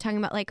yesterday where we were talking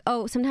about like,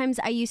 oh, sometimes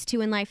I used to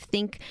in life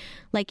think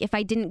like if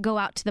I didn't go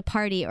out to the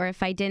party or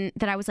if I didn't,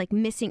 that I was like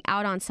missing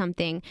out on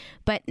something.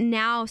 But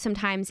now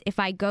sometimes if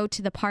I go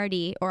to the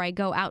party or I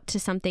go out to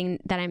something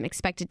that I'm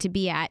expected to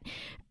be at,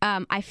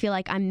 I feel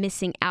like I'm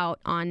missing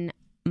out on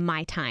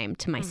my time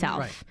to myself,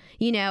 Right.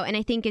 you know? And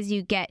I think as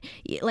you get,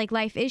 like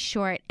life is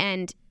short,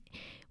 and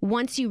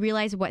once you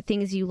realize what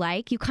things you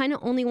like, you kind of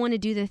only want to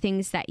do the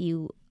things that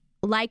you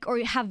like or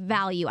have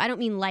value. I don't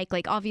mean like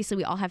obviously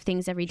we all have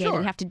things every day that Sure.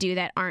 we have to do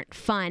that aren't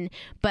fun,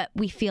 but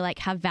we feel like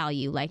have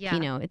value. Like, Yeah. you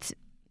know, it's,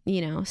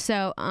 you know,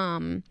 so,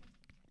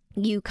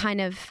 you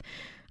kind of,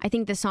 I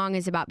think the song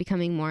is about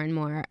becoming more and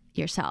more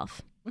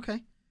yourself.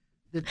 Okay.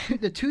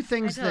 The two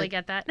things I totally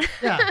get that.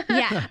 Yeah.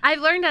 Yeah. I've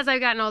learned as I've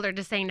gotten older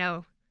to say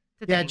no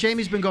to Yeah, things.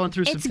 Jamie's been going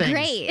through some It's things.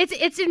 great.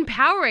 It's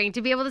empowering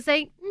to be able to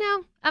say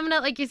no. I'm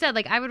not, like you said,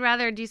 like I would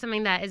rather do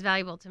something that is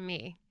valuable to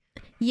me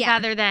Yeah.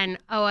 rather than,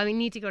 oh, I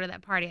need to go to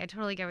that party. I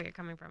totally get where you're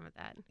coming from with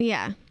that.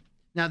 Yeah.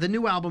 Now, the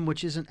new album,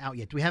 which isn't out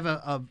yet, do we have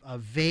a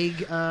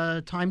vague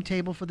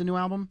timetable for the new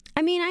album?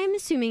 I mean, I'm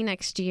assuming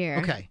next year.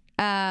 Okay.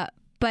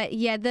 But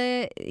yeah,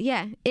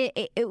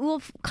 it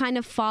will kind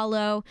of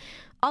follow.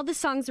 All the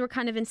songs were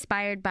kind of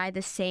inspired by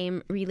the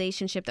same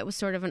relationship that was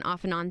sort of an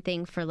off and on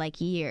thing for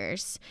like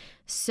years.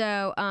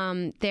 So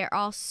they're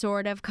all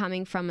sort of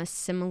coming from a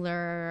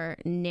similar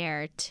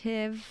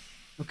narrative.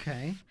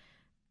 Okay.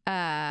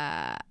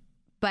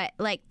 But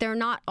like they're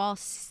not all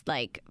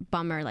like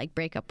bummer, like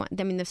breakup.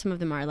 I mean, some of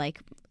them are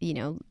like, you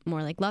know,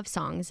 more like love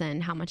songs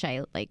and how much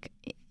I like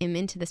am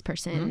into this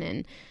person,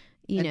 and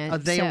you know. Are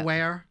they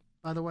aware?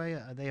 By the way,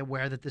 are they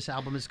aware that this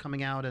album is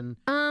coming out? And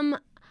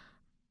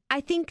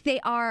I think they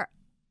are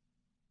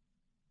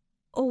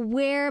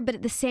aware, but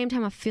at the same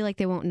time, I feel like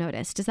they won't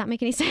notice. Does that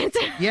make any sense?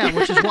 yeah,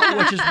 which is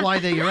why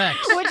they're your ex.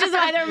 Which is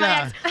why they're my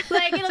Yeah. ex.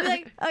 Like it'll be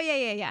like, oh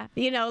yeah.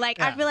 You know, like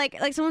I feel like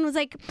someone was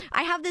like,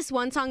 I have this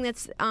one song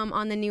that's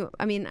on the new.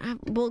 I mean,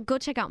 well, go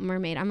check out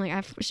Mermaid. I'm like,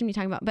 I shouldn't be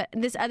talking about, but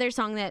this other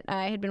song that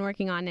I had been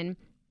working on, and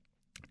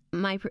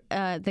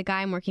the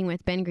guy I'm working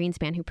with, Ben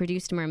Greenspan, who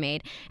produced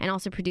Mermaid and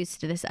also produced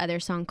this other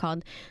song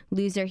called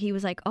Loser, he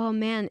was like, oh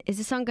man, is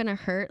this song gonna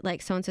hurt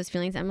like so and so's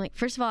feelings? I'm like,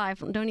 first of all, I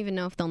don't even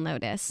know if they'll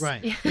notice.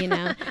 Right. You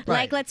know, Right.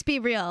 like let's be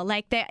real.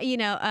 Like they, you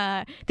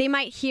know, they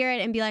might hear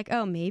it and be like,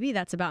 oh, maybe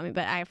that's about me,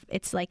 but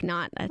it's like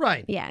not.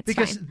 Right. Yeah. It's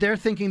because fine. they're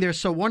thinking they're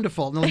so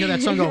wonderful, and they'll hear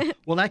that song and go,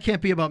 well, that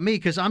can't be about me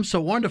because I'm so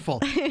wonderful.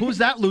 Who's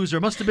that loser?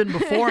 Must have been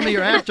before me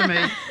or after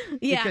me.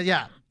 Yeah.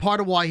 Because, part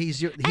of why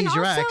he's your And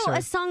your also,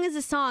 ex. a song is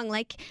a song.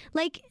 Like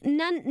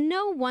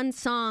no one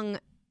song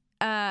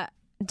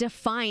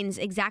defines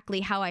exactly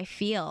how I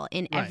feel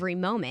in Right. every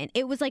moment.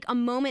 It was like a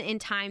moment in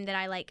time that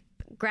I like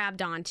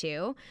grabbed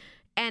onto,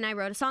 and I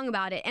wrote a song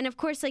about it. And of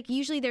course, like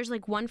usually there's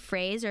like one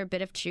phrase or a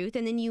bit of truth,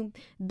 and then you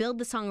build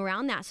the song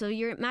around that, so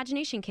your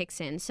imagination kicks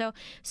in. So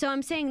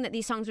I'm saying that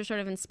these songs were sort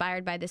of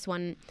inspired by this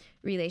one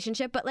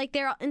relationship, but like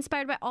they're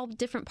inspired by all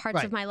different parts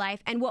Right. of my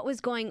life and what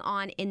was going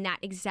on in that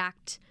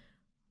exact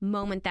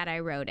moment that I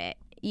wrote it,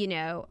 you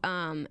know.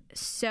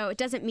 So it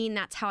doesn't mean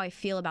that's how I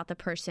feel about the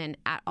person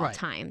at all Right.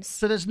 times.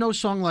 So there's no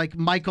song like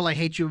Michael, I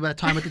Hate You About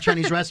Time at the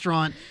Chinese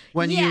restaurant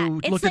when Yeah, you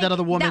it's looked at that like-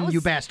 other woman, that was-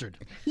 you bastard.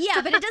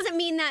 Yeah, but it doesn't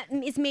mean that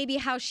is maybe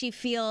how she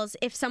feels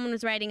if someone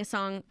was writing a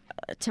song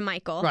to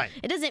Michael. Right.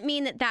 It doesn't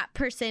mean that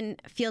person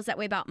feels that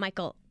way about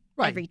Michael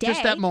Right, every day.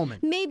 just that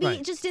moment. Maybe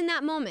Right. just in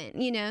that moment,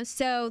 you know.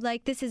 So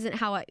like this isn't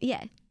how I.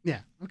 Yeah. Yeah,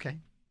 okay.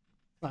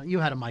 Well, you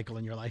had a Michael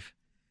in your life.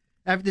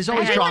 There's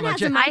always Everyone drama.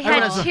 has a I Michael.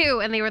 had Everyone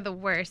two, and they were the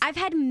worst. I've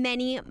had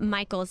many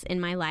Michaels in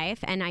my life,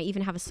 and I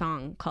even have a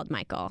song called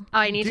Michael. Oh,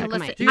 I need to Check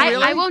listen. my- Do you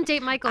really? I won't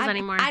date Michaels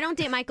anymore. I don't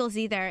date Michaels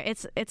either.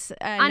 It's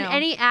On no.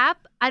 any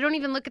app, I don't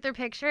even look at their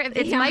picture. If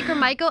it's Yeah. Mike or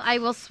Michael, I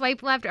will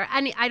swipe left or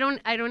any. I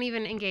don't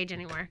even engage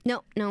anymore.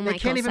 No, They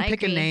Michaels. can't even I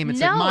pick a agree. name. It's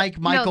No, like Mike,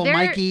 no, Michael, they're-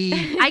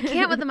 Mikey. I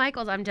can't with the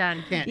Michaels. I'm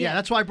done. Can't. Yeah,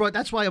 that's why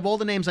that's why of all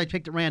the names I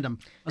picked at random,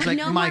 I was like,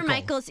 No Michael. more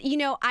Michaels. You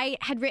know, I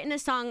had written a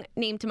song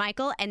named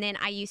Michael, and then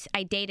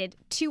I dated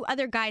two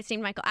other guys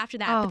named Michael after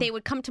that. Oh. But they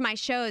would come to my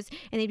shows,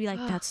 and they'd be like,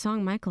 "That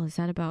song, Michael, is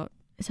that about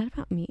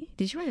me?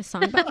 Did you write a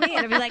song about me?"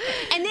 And I'd be like,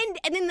 and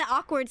then the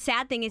awkward,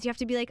 sad thing is you have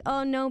to be like,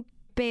 "Oh no,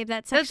 babe,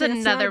 that's That's actually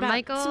not another about-"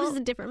 Michael. So this is a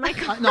different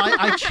Michael. No,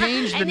 I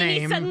changed the and then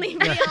name. he suddenly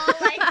Yeah. be all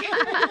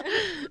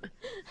like.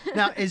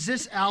 Now, is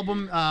this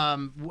album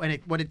when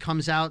it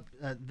comes out?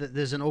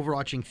 There's an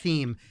overarching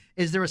theme.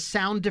 Is there a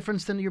sound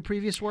difference than your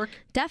previous work?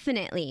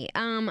 Definitely.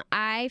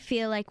 I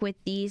feel like with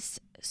these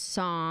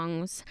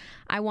songs,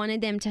 I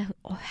wanted them to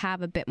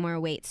have a bit more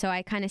weight. So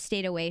I kind of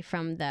stayed away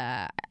from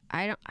the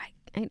I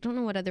don't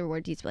know what other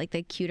word to use, but like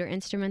the cuter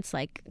instruments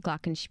like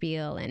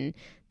glockenspiel and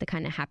the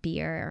kind of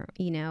happier,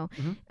 you know.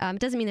 It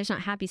doesn't mean there's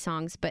not happy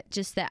songs, but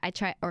just that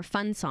or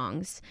fun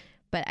songs.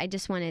 But I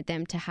just wanted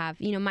them to have,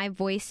 you know, my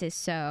voice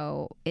is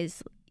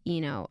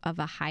you know, of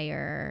a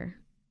higher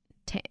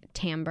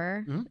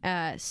timbre.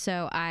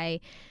 So I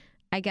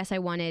guess I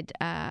wanted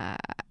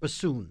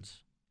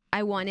Bassoons,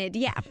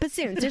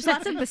 bassoons. There's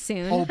lots of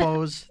bassoons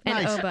oboes,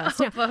 and nice. oboes.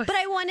 No, but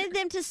I wanted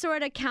them to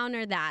sort of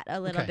counter that a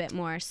little Okay. bit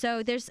more.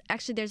 So there's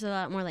a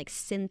lot more like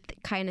synth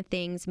kind of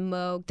things,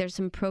 Moog. There's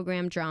some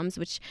programmed drums,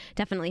 which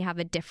definitely have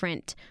a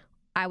different,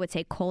 I would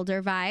say,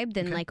 colder vibe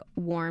than like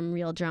warm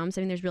real drums.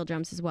 I mean, there's real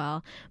drums as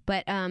well,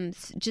 but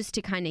just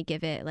to kind of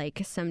give it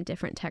like some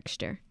different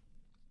texture.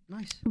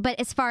 Nice. But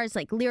as far as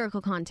like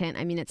lyrical content,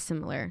 I mean, it's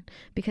similar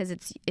because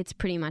it's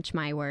pretty much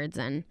my words,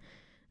 and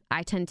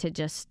I tend to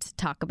just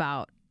talk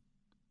about,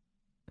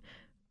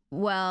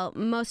 well,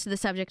 most of the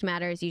subject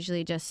matter is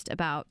usually just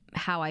about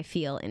how I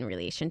feel in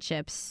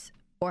relationships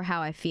or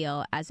how I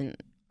feel as an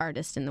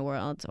artist in the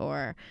world,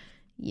 or,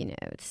 you know,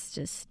 it's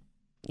just,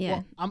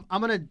 yeah. Well,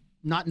 I'm gonna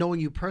not knowing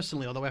you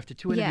personally, although after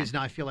 2 interviews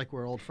now I feel like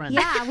we're old friends.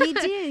 Yeah, we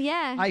do.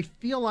 Yeah. I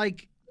feel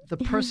like the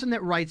person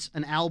that writes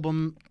an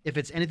album, if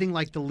it's anything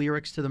like the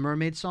lyrics to the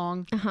Mermaid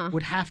song,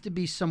 would have to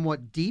be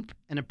somewhat deep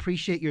and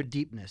appreciate your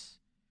deepness.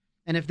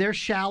 And if they're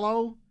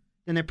shallow,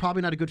 then they're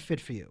probably not a good fit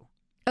for you.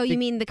 Oh, you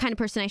mean the kind of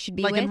person I should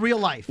be like with? in real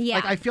life. Yeah.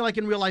 Like I feel like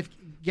in real life,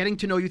 getting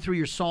to know you through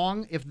your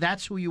song, if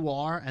that's who you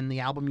are and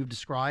the album you've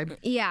described,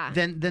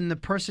 then the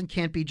person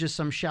can't be just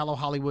some shallow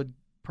Hollywood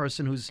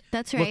person who's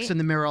looks in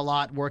the mirror a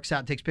lot, works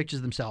out, takes pictures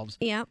of themselves.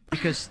 Yep.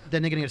 Because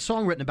then they're going to get a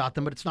song written about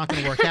them, but it's not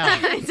going to work out.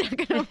 It's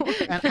not going to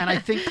work. And I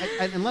think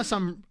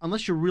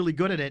unless you're really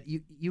good at it,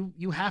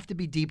 you have to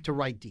be deep to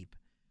write deep.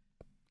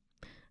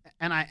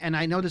 And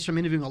I know this from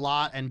interviewing a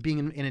lot and being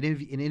in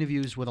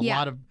interviews with a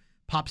lot of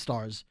pop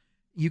stars.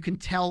 You can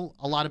tell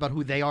a lot about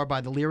who they are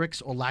by the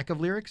lyrics or lack of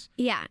lyrics.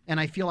 Yeah. And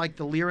I feel like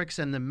the lyrics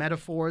and the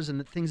metaphors and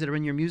the things that are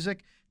in your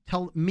music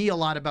tell me a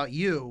lot about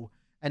you.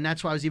 And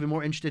that's why I was even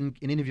more interested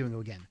in interviewing you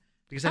again.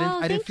 Because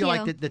I didn't feel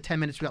like the 10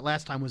 minutes we got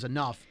last time was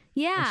enough.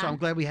 Yeah. And so I'm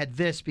glad we had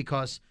this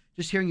because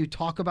just hearing you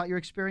talk about your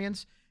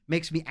experience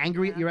makes me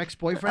angry at your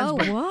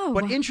ex-boyfriends,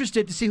 but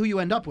interested to see who you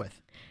end up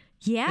with.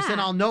 Yeah. Because then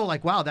I'll know,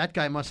 like, wow, that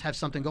guy must have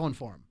something going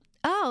for him.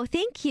 Oh,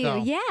 thank you. So,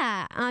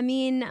 yeah. I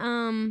mean,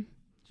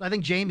 So I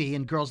think Jamie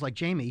and girls like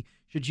Jamie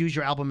should use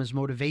your album as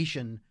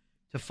motivation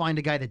to find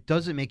a guy that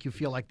doesn't make you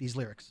feel like these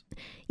lyrics.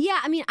 Yeah,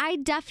 I mean, I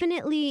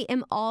definitely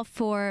am all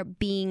for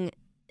being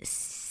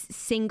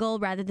single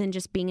rather than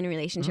just being in a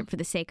relationship for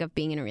the sake of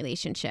being in a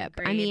relationship.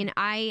 Agreed. I mean,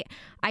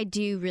 I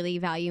do really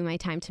value my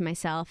time to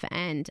myself,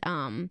 and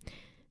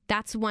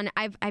that's one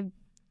I've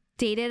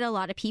dated a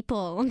lot of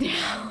people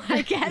now,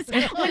 I guess,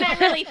 when I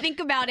really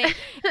think about it.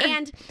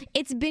 And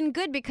it's been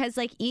good because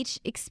like each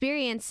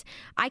experience,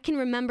 I can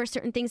remember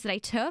certain things that I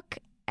took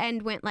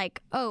and went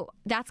like, oh,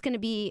 that's going to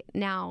be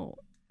now,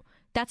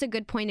 that's a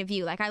good point of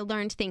view. Like I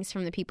learned things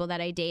from the people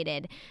that I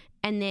dated.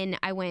 And then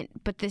I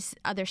went, but this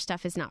other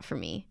stuff is not for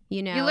me,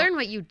 you know? You learn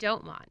what you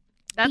don't want.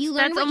 That's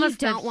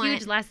almost a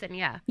huge lesson,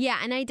 yeah. Yeah,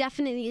 and I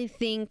definitely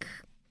think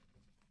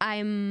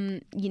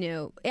I'm,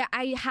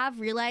 I have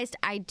realized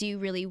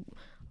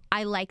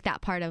I like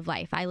that part of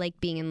life. I like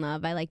being in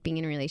love. I like being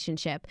in a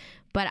relationship.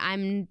 But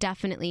I'm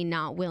definitely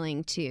not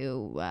willing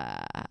to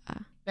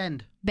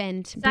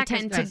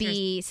pretend to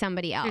be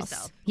somebody else.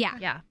 Yourself.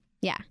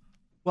 Yeah.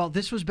 Well,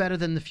 this was better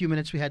than the few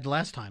minutes we had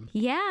last time.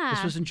 Yeah.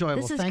 This was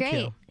enjoyable. This was Thank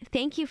great. you.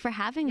 Thank you for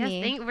having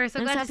me. We're so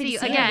I'm glad to happy see you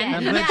you again.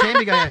 I'm glad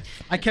Jamie got here.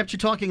 I kept you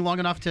talking long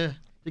enough to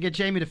get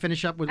Jamie to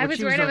finish up with what I was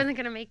she worried I was wasn't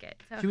going to make it.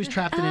 So. She was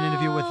trapped in an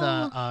interview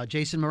with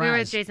Jason Mraz. We were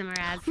with Jason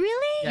Mraz.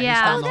 Really?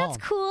 Yeah. Oh, that's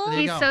cool. There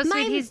you He's go. so sweet.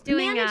 My He's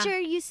doing manager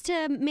used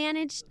to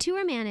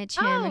tour manage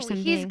him or something.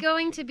 He's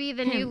going to be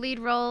the new lead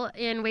role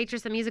in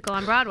Waitress the Musical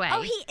on Broadway.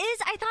 Oh, he is?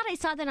 I thought I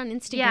saw that on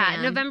Instagram.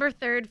 Yeah, November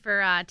 3rd for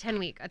a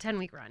 10-week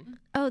run.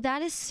 Oh,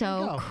 that is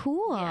so go.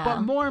 cool. Yeah.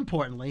 But more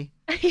importantly,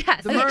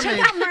 Yes. the Okay, Mermaid.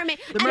 check out Mermaid.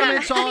 The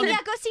Mermaid song. I mean, yeah,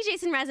 go see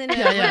Jason Mraz in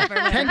Yeah.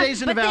 whatever. 10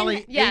 Days in the But then-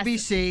 Valley, yes.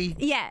 ABC.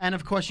 Yeah. And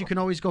of course, you can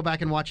always go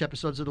back and watch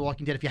episodes of The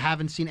Walking Dead if you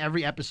haven't seen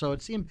every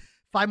episode. See them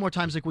 5 more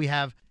times like we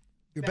have.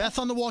 You're Beth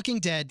on The Walking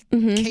Dead,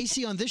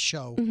 Casey on this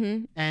show.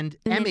 And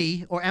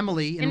Emmy or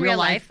Emily in In real real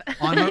life life.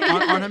 on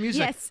her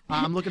music. Yes.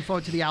 I'm looking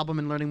forward to the album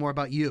and learning more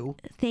about you.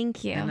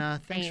 Thank you.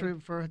 And thanks Same.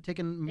 for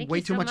taking Thank way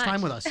you too so much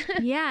time much. with us.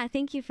 Yeah,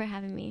 thank you for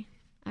having me.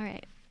 All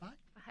right. Bye.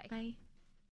 Bye.